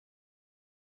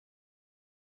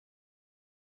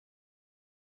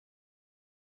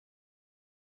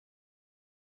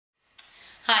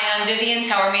Hi, I'm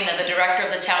TaoMassage, the director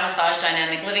of the TaoMassage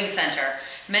Dynamic Living Center.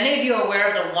 Many of you are aware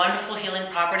of the wonderful healing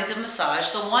properties of massage,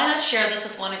 so why not share this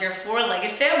with one of your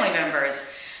four-legged family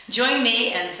members? Join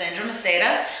me and Sandra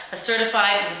Maseda, a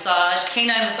certified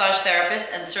Canine Massage Therapist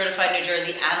and certified New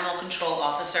Jersey Animal Control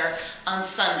Officer, on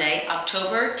Sunday,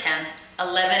 October 10th,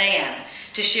 11 a.m.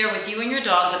 to share with you and your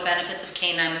dog the benefits of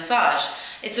canine massage.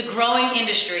 It's a growing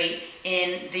industry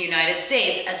in the United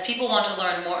States as people want to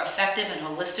learn more effective and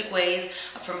holistic ways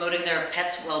of promoting their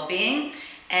pet's well-being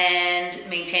and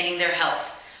maintaining their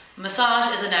health.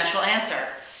 Massage is a natural answer.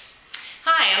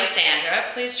 Hi, I'm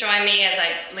Sandra. Please join me as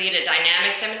I lead a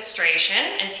dynamic demonstration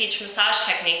and teach massage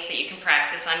techniques that you can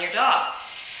practice on your dog.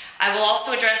 I will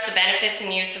also address the benefits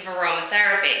and use of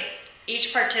aromatherapy.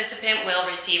 Each participant will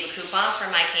receive a coupon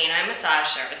for my canine massage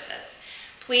services.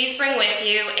 Please bring with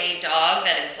you a dog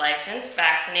that is licensed,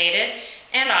 vaccinated,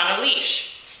 and on a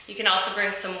leash. You can also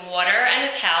bring some water and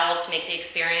a towel to make the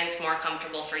experience more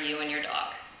comfortable for you and your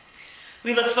dog.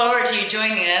 We look forward to you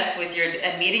joining us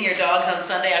and meeting your dogs on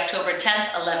Sunday, October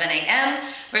 10th, 11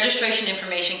 a.m. Registration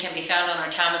information can be found on our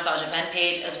TaoMassage event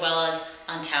page as well as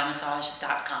on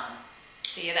TaoMassage.com.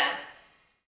 See you then.